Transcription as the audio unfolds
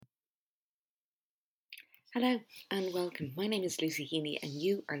Hello and welcome. My name is Lucy Heaney, and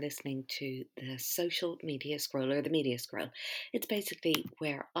you are listening to the Social Media Scroll or the Media Scroll. It's basically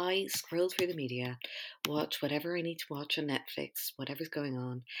where I scroll through the media, watch whatever I need to watch on Netflix, whatever's going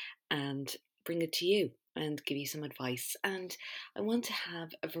on, and bring it to you and give you some advice. And I want to have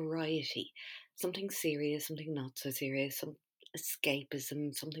a variety, something serious, something not so serious, some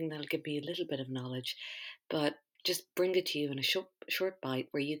escapism, something that'll give me a little bit of knowledge, but just bring it to you in a short bite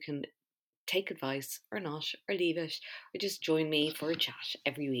where you can take advice or not, or leave it, or just join me for a chat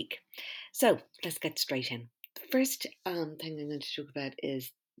every week. So let's get straight in. The first thing I'm going to talk about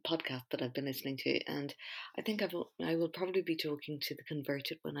is a podcast that I've been listening to, and I think I will probably be talking to the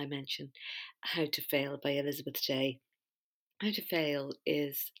converted when I mention How to Fail by Elizabeth Day. How to Fail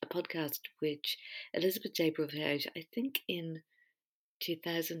is a podcast which Elizabeth Day brought out, I think, in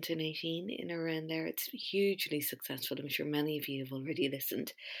 2018, in around there. It's hugely successful. I'm sure many of you have already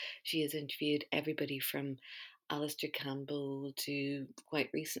listened. She has interviewed everybody from Alistair Campbell to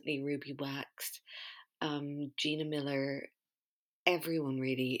quite recently Ruby Wax, Gina Miller, everyone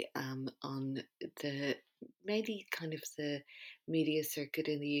really on the maybe kind of the media circuit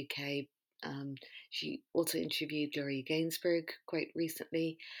in the UK. She also interviewed Laurie Gainsbourg quite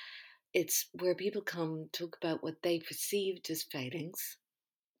recently. It's where people come talk about what they perceived as failings.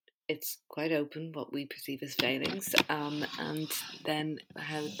 It's quite open what we perceive as failings, and then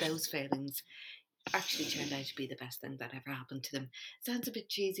how those failings actually turned out to be the best thing that ever happened to them. Sounds a bit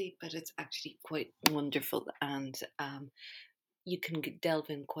cheesy, but it's actually quite wonderful, and you can delve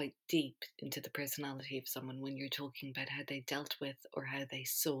in quite deep into the personality of someone when you're talking about how they dealt with or how they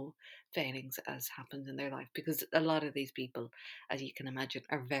saw failings as happened in their life, because a lot of these people, as you can imagine,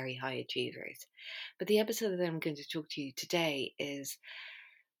 are very high achievers. But the episode that I'm going to talk to you today is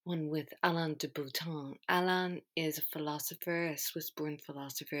one with Alain de Botton. Alain is a philosopher, a Swiss-born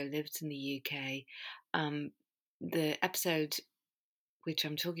philosopher, lives in the UK. The episode which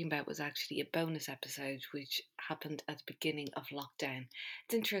I'm talking about was actually a bonus episode which happened at the beginning of lockdown.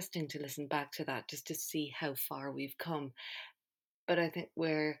 It's interesting to listen back to that just to see how far we've come. But I think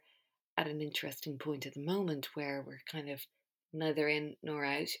we're at an interesting point at the moment where we're kind of neither in nor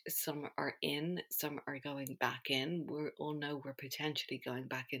out. Some are in, some are going back in. We all know we're potentially going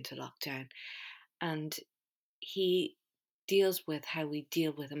back into lockdown. And he deals with how we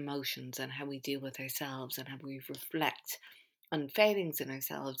deal with emotions and how we deal with ourselves and how we reflect on failings in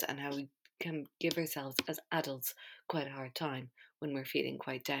ourselves and how we can give ourselves as adults quite a hard time when we're feeling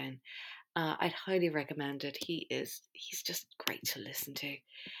quite down. I'd highly recommend it. He's just great to listen to.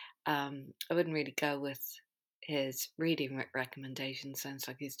 I wouldn't really go with his reading recommendation. Sounds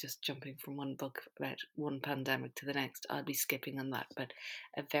like he's just jumping from one book about one pandemic to the next. I'll be skipping on that, but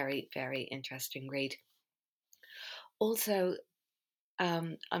a very, very interesting read. Also,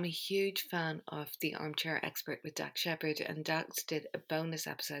 I'm a huge fan of The Armchair Expert with Dax Shepard, and Dax did a bonus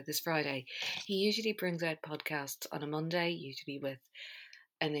episode this Friday. He usually brings out podcasts on a Monday, usually with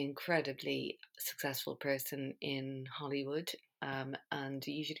an incredibly successful person in Hollywood, and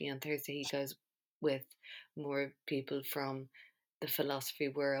usually on Thursday he goes with more people from the philosophy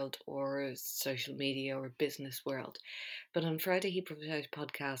world or social media or business world. But on Friday he put out a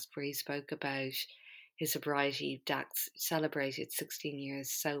podcast where he spoke about his sobriety. Dax celebrated 16 years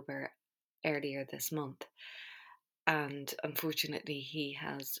sober earlier this month, and unfortunately he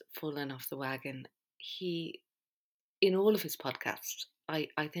has fallen off the wagon. He, in all of his podcasts, I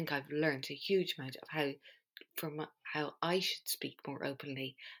think I've learned a huge amount of how I should speak more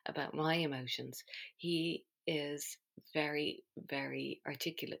openly about my emotions. He is very, very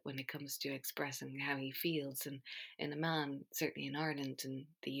articulate when it comes to expressing how he feels, and in a man, certainly in Ireland and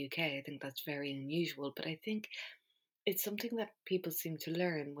the UK, I think that's very unusual. But I think it's something that people seem to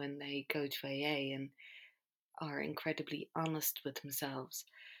learn when they go to AA and are incredibly honest with themselves.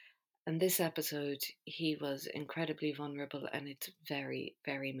 And this episode, he was incredibly vulnerable, and it's very,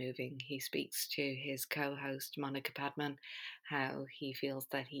 very moving. He speaks to his co host, Monica Padman, how he feels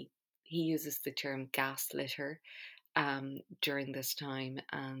that he uses the term gaslitter during this time,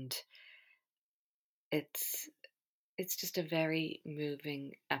 and it's it's just a very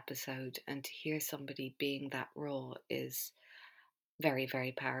moving episode, and to hear somebody being that raw is very,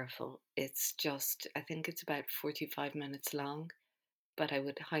 very powerful. It's just, I think it's about 45 minutes long, but I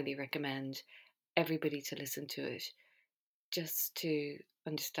would highly recommend everybody to listen to it just to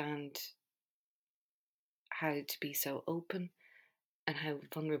understand how to be so open and how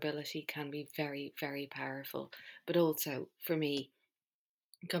vulnerability can be very, very powerful. But also, for me,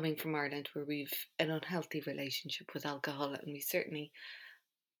 coming from Ireland where we've an unhealthy relationship with alcohol, and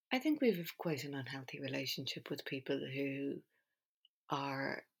I think we've quite an unhealthy relationship with people who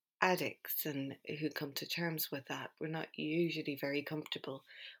are addicts and who come to terms with that. We're not usually very comfortable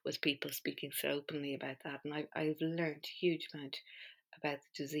with people speaking so openly about that. And I've learned a huge amount about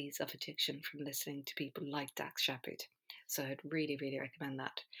the disease of addiction from listening to people like Dax Shepard. So I'd really, really recommend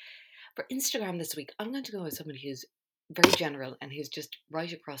that. For Instagram this week, I'm going to go with somebody who's very general and who's just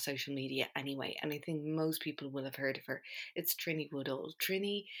right across social media anyway. And I think most people will have heard of her. It's Trinny Woodall.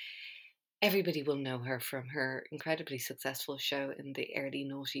 Trinny, everybody will know her from her incredibly successful show in the early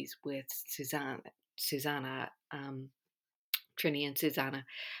noughties with Susanna Trini and Susanna.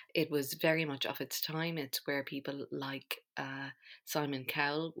 It was very much of its time. It's where people like Simon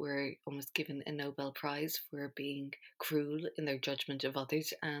Cowell were almost given a Nobel Prize for being cruel in their judgment of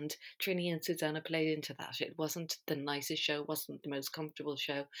others, and Trini and Susanna played into that. It wasn't the nicest show, wasn't the most comfortable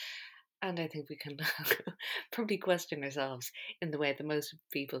show, and I think we can probably question ourselves in the way that most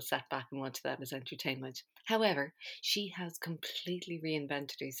people sat back and watched that as entertainment. However, she has completely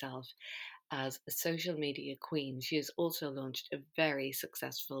reinvented herself as a social media queen. She has also launched a very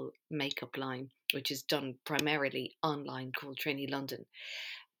successful makeup line, which is done primarily online, called Trini London.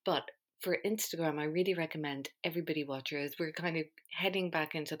 But for Instagram, I really recommend everybody watch her, as we're kind of heading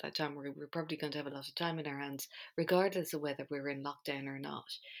back into that time where we're probably going to have a lot of time in our hands, regardless of whether we're in lockdown or not.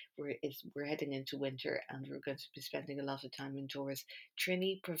 We're heading into winter and we're going to be spending a lot of time indoors.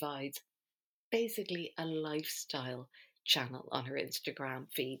 Trini provides basically a lifestyle channel on her Instagram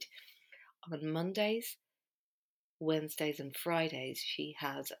feed. On Mondays, Wednesdays, and Fridays, she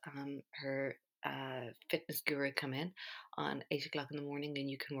has her fitness guru come in on 8 o'clock in the morning, and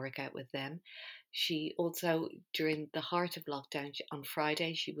you can work out with them. She also, during the heart of lockdown, on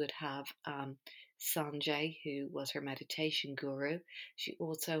Friday, she would have Sanjay, who was her meditation guru. She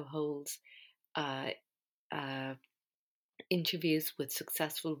also holds uh, uh, interviews with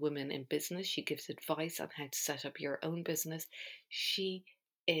successful women in business. She gives advice on how to set up your own business. She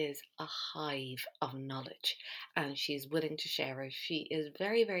is a hive of knowledge and she's willing to share it. She is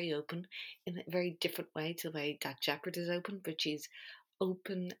very, very open in a very different way to the way Dax Shepard is open, but she's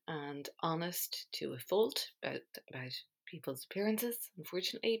open and honest to a fault about people's appearances,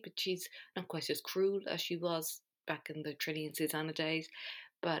 unfortunately, but she's not quite as cruel as she was back in the Trinity and Susanna days.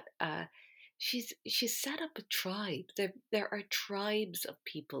 But she's set up a tribe. There are tribes of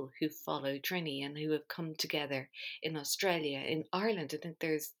people who follow Trini and who have come together in Australia, in Ireland. I think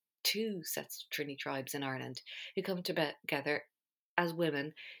there's two sets of Trini tribes in Ireland who come together as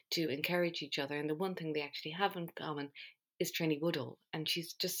women to encourage each other. And the one thing they actually have in common is Trini Woodall, and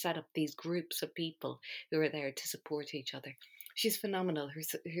she's just set up these groups of people who are there to support each other. She's phenomenal. Her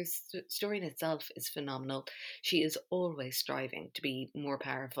story in itself is phenomenal. She is always striving to be more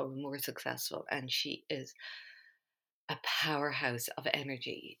powerful and more successful, and she is a powerhouse of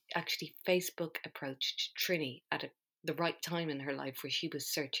energy. Actually, Facebook approached Trini at the right time in her life where she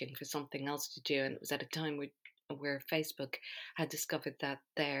was searching for something else to do, and it was at a time where Facebook had discovered that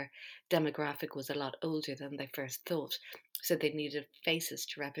their demographic was a lot older than they first thought, so they needed faces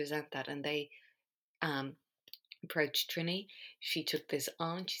to represent that, and they um, approached Trini. She took this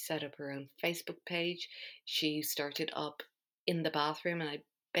on. She set up her own Facebook page. She started up in the bathroom, and I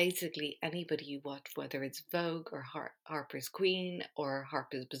basically anybody you watch, whether it's Vogue or Harper's Queen or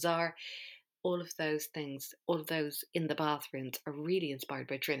Harper's Bazaar, all of those things, all of those in the bathrooms are really inspired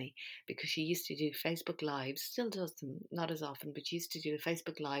by Trini because she used to do Facebook Lives, still does them, not as often, but she used to do a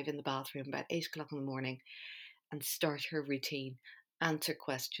Facebook Live in the bathroom about 8 o'clock in the morning and start her routine, answer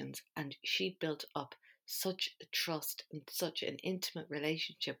questions, and she built up such a trust and such an intimate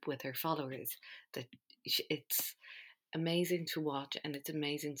relationship with her followers that it's amazing to watch, and it's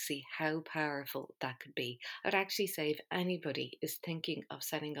amazing to see how powerful that could be. I'd actually say if anybody is thinking of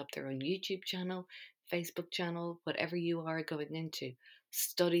setting up their own YouTube channel, Facebook channel, whatever you are going into,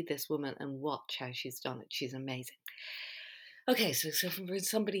 study this woman and watch how she's done it. She's amazing. Okay, so for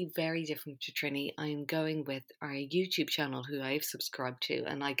somebody very different to Trini, I'm going with our YouTube channel who I've subscribed to,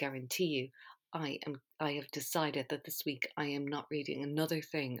 and I guarantee you, I have decided that this week I am not reading another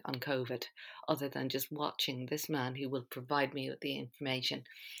thing on COVID other than just watching this man who will provide me with the information.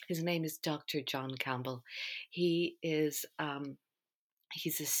 His name is Dr. John Campbell. He is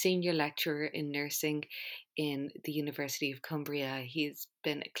he's a senior lecturer in nursing in the University of Cumbria. He's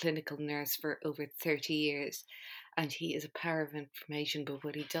been a clinical nurse for over 30 years and he is a power of information. But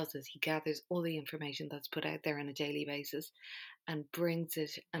what he does is he gathers all the information that's put out there on a daily basis and brings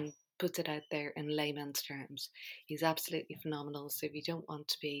it and puts it out there in layman's terms. He's absolutely phenomenal. So if you don't want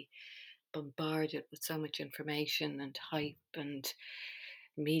to be bombarded with so much information and hype and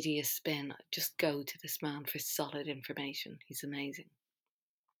media spin, just go to this man for solid information. He's amazing.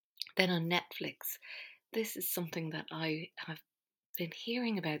 Then on Netflix, this is something that I have been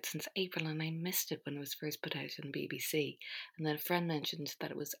hearing about since April, and I missed it when it was first put out on the BBC. And then a friend mentioned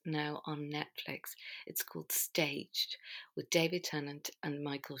that it was now on Netflix. It's called Staged, with David Tennant and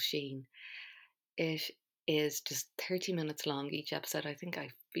Michael Sheen. It is just 30 minutes long each episode. I think I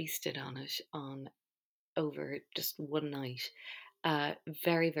feasted on it on over just one night.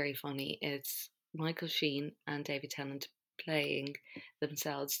 Very, very funny. It's Michael Sheen and David Tennant playing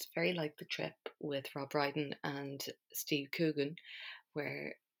themselves. It's very like The Trip with Rob Brydon and Steve Coogan,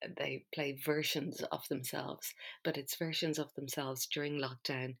 where they play versions of themselves, but it's versions of themselves during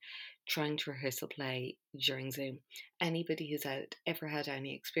lockdown, trying to rehearse a play during Zoom. Anybody who's ever had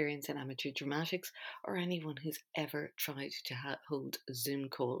any experience in amateur dramatics, or anyone who's ever tried to hold a Zoom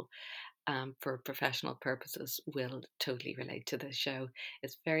call for professional purposes will totally relate to this show.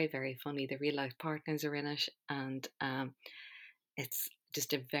 It's very, very funny. The real life partners are in it, and it's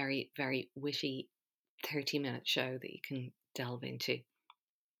just a very, very witty 30-minute show that you can delve into.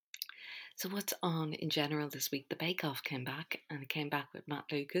 So, what's on in general this week? The Bake Off came back, and it came back with Matt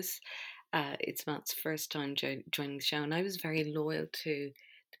Lucas. It's Matt's first time joining the show, and I was very loyal to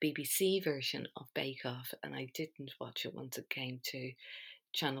the BBC version of Bake Off, and I didn't watch it once it came to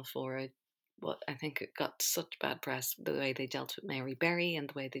Channel 4. I think it got such bad press, the way they dealt with Mary Berry and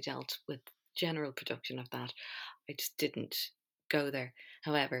the way they dealt with general production of that. I just didn't go there.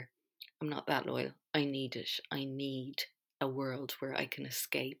 However, I'm not that loyal. I need it. I need a world where I can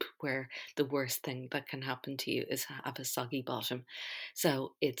escape, where the worst thing that can happen to you is have a soggy bottom.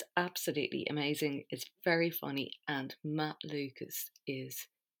 So it's absolutely amazing. It's very funny, and Matt Lucas is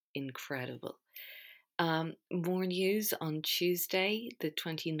incredible. More news on Tuesday, the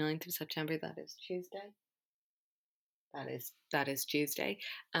 29th of September. That is Tuesday. That is Tuesday.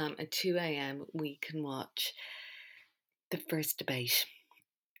 At 2 a.m. we can watch the first debate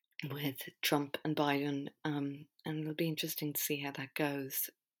with Trump and Biden, and it'll be interesting to see how that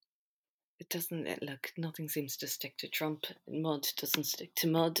goes. It doesn't look. Nothing seems to stick to Trump. Mud doesn't stick to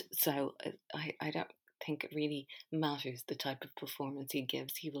mud, so I don't think it really matters the type of performance he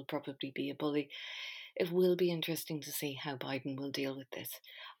gives. He will probably be a bully. It will be interesting to see how Biden will deal with this.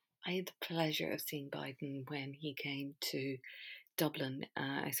 I had the pleasure of seeing Biden when he came to Dublin.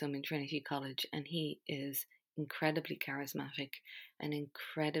 I saw him in Trinity College, and he is incredibly charismatic, an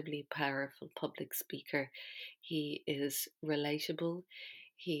incredibly powerful public speaker. He is relatable.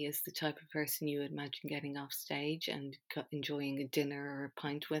 He is the type of person you would imagine getting off stage and enjoying a dinner or a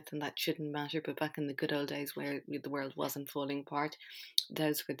pint with, and that shouldn't matter. But back in the good old days where the world wasn't falling apart,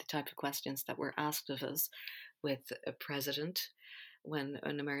 those were the type of questions that were asked of us with a president. When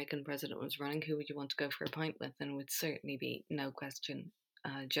an American president was running, who would you want to go for a pint with? And it would certainly be, no question,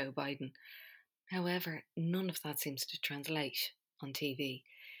 Joe Biden. However, none of that seems to translate on TV.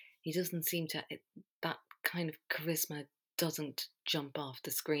 He doesn't seem to, that kind of charisma doesn't jump off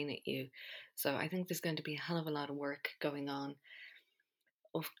the screen at you. So I think there's going to be a hell of a lot of work going on.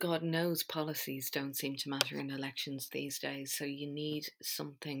 God knows policies don't seem to matter in elections these days, so you need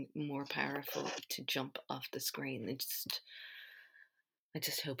something more powerful to jump off the screen. I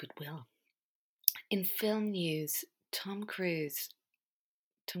just hope it will. In film news, Tom Cruise's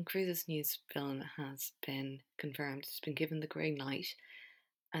new film has been confirmed. It's been given the green light,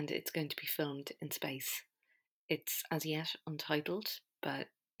 and it's going to be filmed in space. It's as yet untitled, but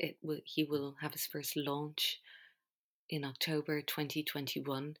he will have his first launch in October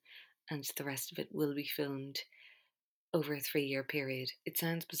 2021, and the rest of it will be filmed over a 3-year period. It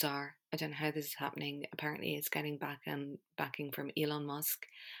sounds bizarre. I don't know how this is happening. Apparently, it's getting backing from Elon Musk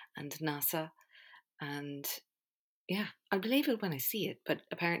and NASA, and yeah, I'll believe it when I see it. But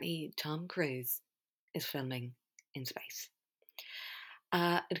apparently, Tom Cruise is filming in space.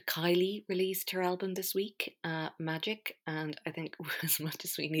 Kylie released her album this week, Magic, and I think as much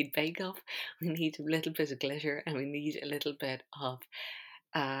as we need Bake Off, we need a little bit of glitter and we need a little bit of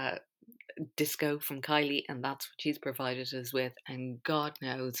disco from Kylie, and that's what she's provided us with. And God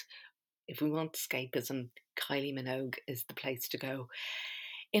knows, if we want escapism, Kylie Minogue is the place to go.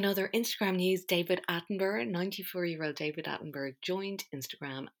 In other Instagram news, David Attenborough, 94-year-old David Attenborough, joined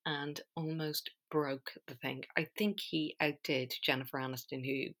Instagram and almost broke the thing. I think he outdid Jennifer Aniston,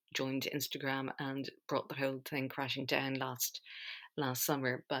 who joined Instagram and brought the whole thing crashing down last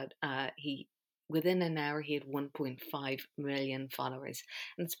summer. But within an hour, he had 1.5 million followers,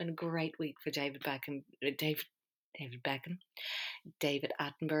 and it's been a great week for David Attenborough,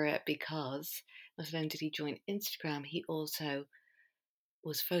 because not only did he join Instagram, he also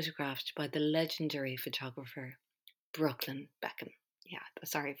was photographed by the legendary photographer Brooklyn Beckham. Yeah,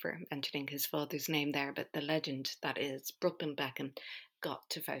 sorry for mentioning his father's name there, but the legend that is Brooklyn Beckham got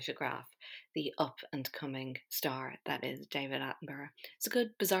to photograph the up and coming star that is David Attenborough. It's a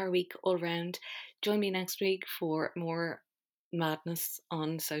good, bizarre week all around. Join me next week for more madness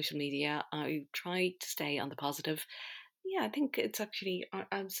on social media. I try to stay on the positive. Yeah, I think it's actually,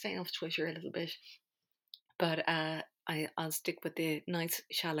 I'm staying off Twitter a little bit, but I'll stick with the nice,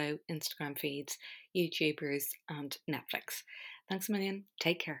 shallow Instagram feeds, YouTubers, and Netflix. Thanks a million.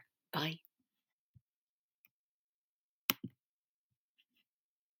 Take care. Bye.